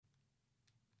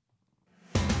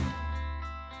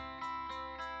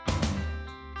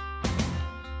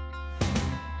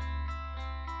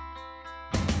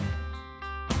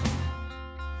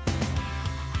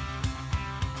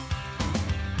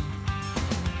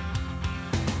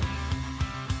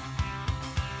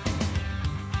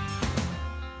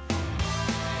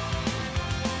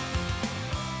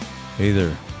Hey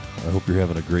there, I hope you're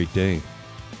having a great day.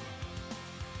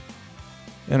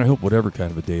 And I hope whatever kind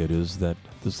of a day it is that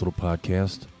this little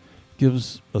podcast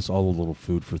gives us all a little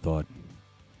food for thought.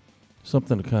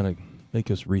 Something to kind of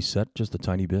make us reset just a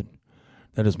tiny bit.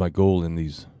 That is my goal in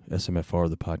these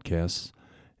SMFR, the podcasts,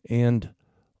 and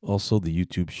also the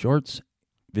YouTube shorts,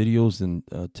 videos, and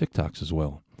TikToks as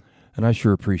well. And I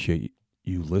sure appreciate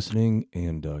you listening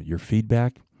and your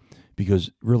feedback, because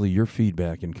really your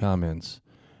feedback and comments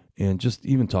and just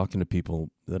even talking to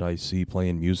people that I see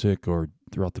playing music or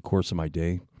throughout the course of my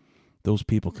day, those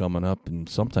people coming up, and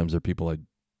sometimes they're people I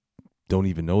don't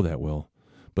even know that well,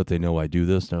 but they know I do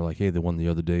this, and they're like, hey, the one the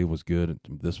other day was good,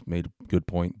 this made a good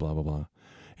point, blah, blah, blah.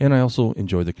 And I also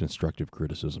enjoy the constructive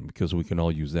criticism, because we can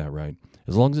all use that, right?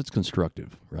 As long as it's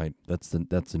constructive, right? That's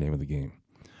the name of the game.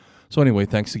 So anyway,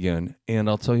 thanks again. And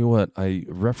I'll tell you what, I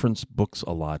reference books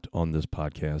a lot on this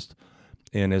podcast,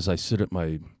 and as I sit at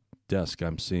my desk,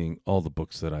 I'm seeing all the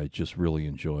books that I just really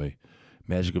enjoy.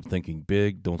 Magic of Thinking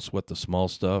Big, Don't Sweat the Small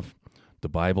Stuff, the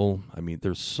Bible. I mean,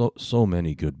 there's so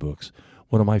many good books.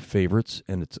 One of my favorites,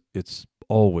 and it's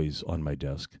always on my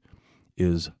desk,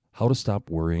 is How to Stop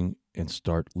Worrying and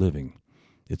Start Living.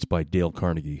 It's by Dale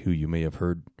Carnegie, who you may have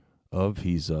heard of.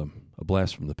 He's a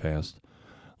blast from the past.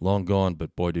 Long gone,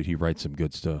 but boy, did he write some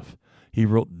good stuff. He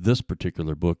wrote this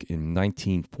particular book in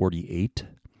 1948,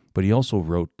 but he also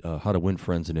wrote How to Win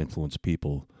Friends and Influence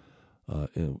People.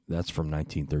 That's from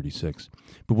 1936.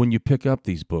 But when you pick up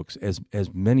these books, as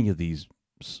many of these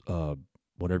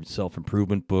whatever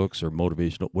self-improvement books or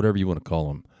motivational, whatever you want to call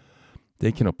them,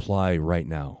 they can apply right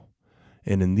now.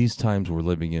 And in these times we're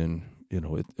living in,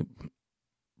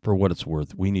 for what it's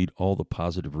worth, we need all the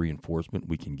positive reinforcement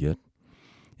we can get.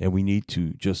 And we need to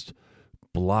just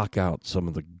block out some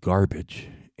of the garbage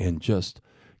and just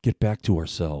get back to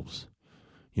ourselves.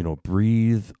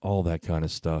 Breathe, all that kind of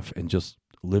stuff, and just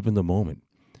live in the moment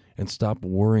and stop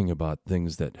worrying about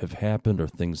things that have happened or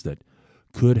things that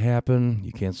could happen.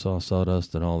 You can't saw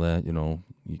sawdust and all that, you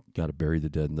got to bury the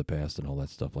dead in the past and all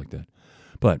that stuff like that.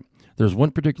 But there's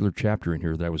one particular chapter in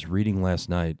here that I was reading last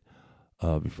night.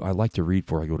 I like to read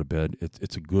before I go to bed.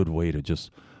 It's a good way to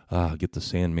just get the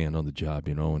Sandman on the job,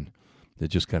 and they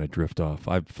just kind of drift off.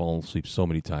 I've fallen asleep so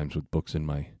many times with books in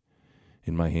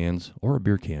my hands or a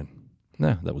beer can.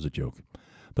 Nah, that was a joke.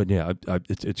 But yeah,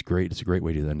 it's great. It's a great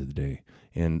way to the end of the day.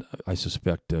 And I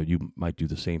suspect you might do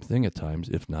the same thing at times,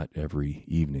 if not every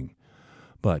evening.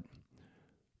 But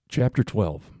chapter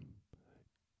 12,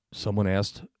 someone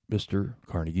asked Mr.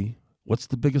 Carnegie, what's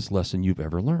the biggest lesson you've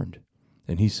ever learned?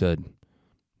 And he said,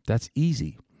 that's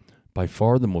easy. By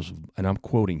far the most, and I'm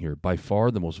quoting here, by far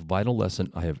the most vital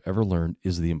lesson I have ever learned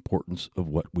is the importance of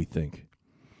what we think.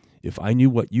 If I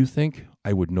knew what you think,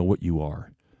 I would know what you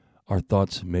are. Our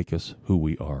thoughts make us who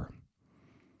we are.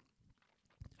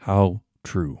 How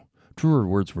true. Truer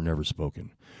words were never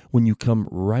spoken. When you come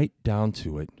right down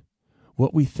to it,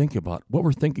 what we're thinking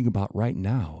about right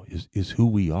now is who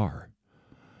we are.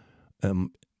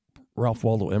 Ralph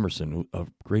Waldo Emerson, a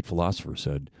great philosopher,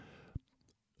 said,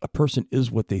 a person is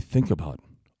what they think about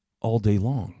all day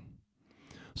long.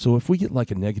 So if we get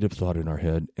like a negative thought in our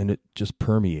head and it just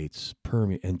permeates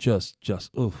and just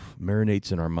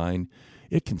marinates in our mind,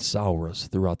 it can sour us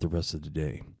throughout the rest of the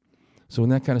day. So when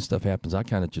that kind of stuff happens, I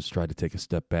kind of just try to take a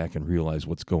step back and realize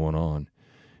what's going on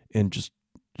and just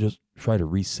try to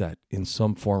reset in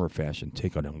some form or fashion.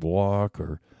 Take on a walk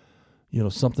or,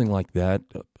 something like that.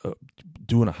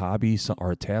 Doing a hobby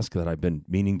or a task that I've been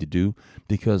meaning to do,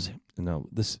 because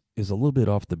this is a little bit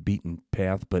off the beaten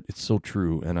path, but it's so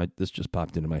true. And this just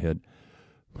popped into my head.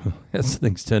 As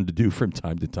things tend to do from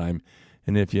time to time.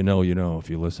 And if you know, if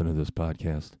you listen to this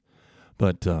podcast.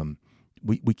 But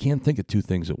we can't think of two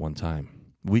things at one time.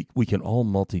 We can all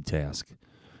multitask.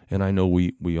 And I know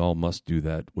we all must do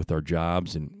that with our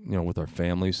jobs and, with our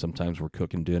families. Sometimes we're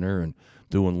cooking dinner and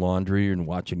doing laundry and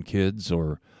watching kids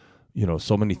or,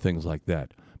 so many things like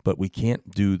that. But we can't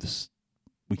do this.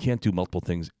 We can't do multiple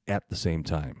things at the same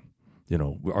time, in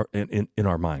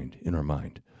our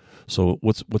mind. So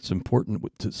what's important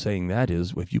to saying that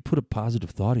is, if you put a positive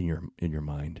thought in your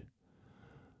mind,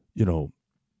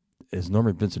 as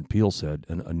Norman Vincent Peale said,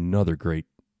 and another great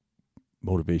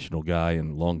motivational guy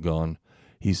and long gone,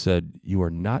 he said, you are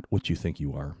not what you think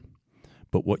you are,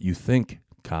 but what you think,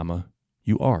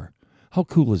 you are. How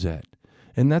cool is that?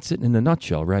 And that's it in a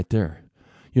nutshell right there.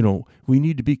 We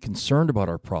need to be concerned about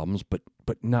our problems, but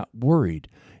not worried.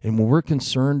 And when we're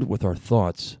concerned with our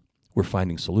thoughts, we're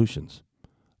finding solutions.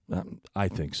 I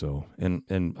think so.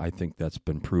 And I think that's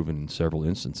been proven in several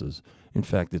instances. In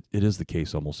fact, it is the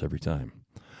case almost every time.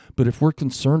 But if we're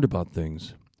concerned about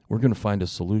things, we're going to find a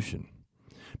solution.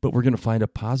 but we're going to find a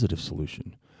positive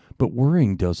solution. But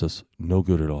worrying does us no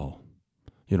good at all.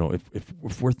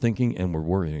 If we're thinking and we're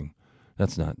worrying,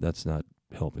 that's not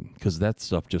helping, because that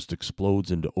stuff just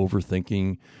explodes into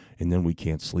overthinking, and then we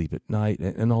can't sleep at night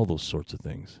and all those sorts of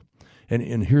things.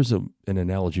 And here's an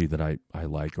analogy that I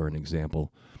like, or an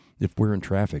example. If we're in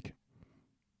traffic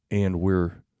and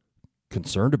we're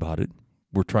concerned about it,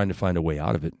 we're trying to find a way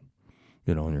out of it,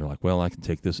 and you're like, well, I can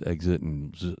take this exit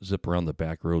and zip around the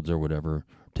back roads or whatever,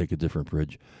 take a different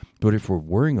bridge. But if we're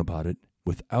worrying about it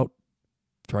without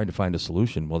trying to find a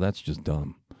solution, well, that's just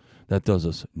dumb. That does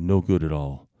us no good at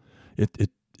all.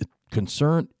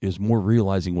 Concern is more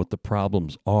realizing what the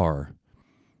problems are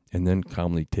and then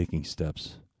calmly taking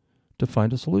steps to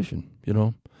find a solution.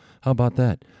 How about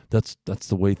that? That's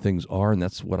the way things are, and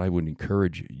that's what I would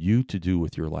encourage you to do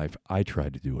with your life. I try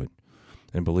to do it.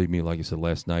 And believe me, like I said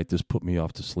last night, this put me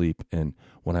off to sleep. And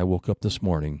when I woke up this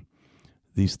morning,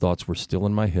 these thoughts were still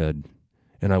in my head,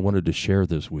 and I wanted to share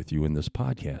this with you in this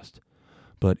podcast.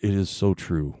 But it is so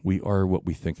true. We are what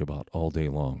we think about all day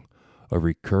long. A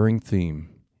recurring theme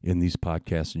in these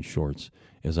podcasts and shorts,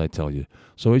 as I tell you.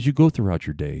 So as you go throughout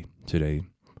your day today,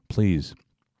 please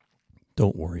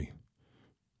don't worry.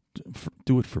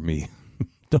 Do it for me.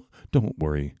 Don't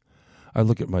worry. I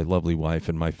look at my lovely wife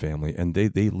and my family, and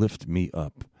they lift me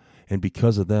up. And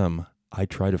because of them, I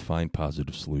try to find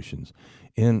positive solutions.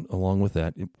 And along with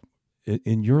that,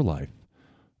 in your life,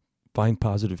 find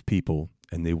positive people,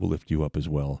 and they will lift you up as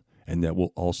well. And that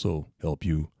will also help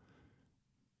you,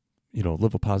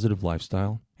 live a positive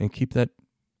lifestyle and keep that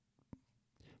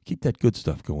good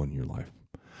stuff going in your life.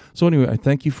 So anyway, I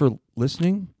thank you for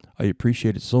listening. I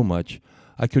appreciate it so much.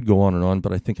 I could go on and on,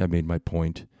 but I think I made my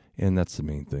point, and that's the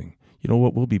main thing. You know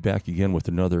what? We'll be back again with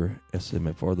another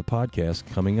SMFR, the podcast,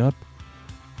 coming up.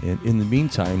 And in the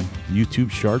meantime,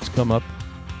 YouTube shorts come up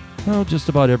just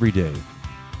about every day.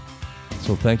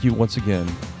 So thank you once again.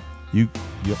 You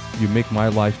make my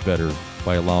life better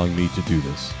by allowing me to do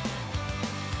this.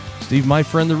 Steve, my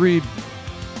friend, the Reed.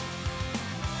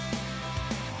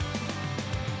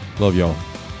 Love y'all.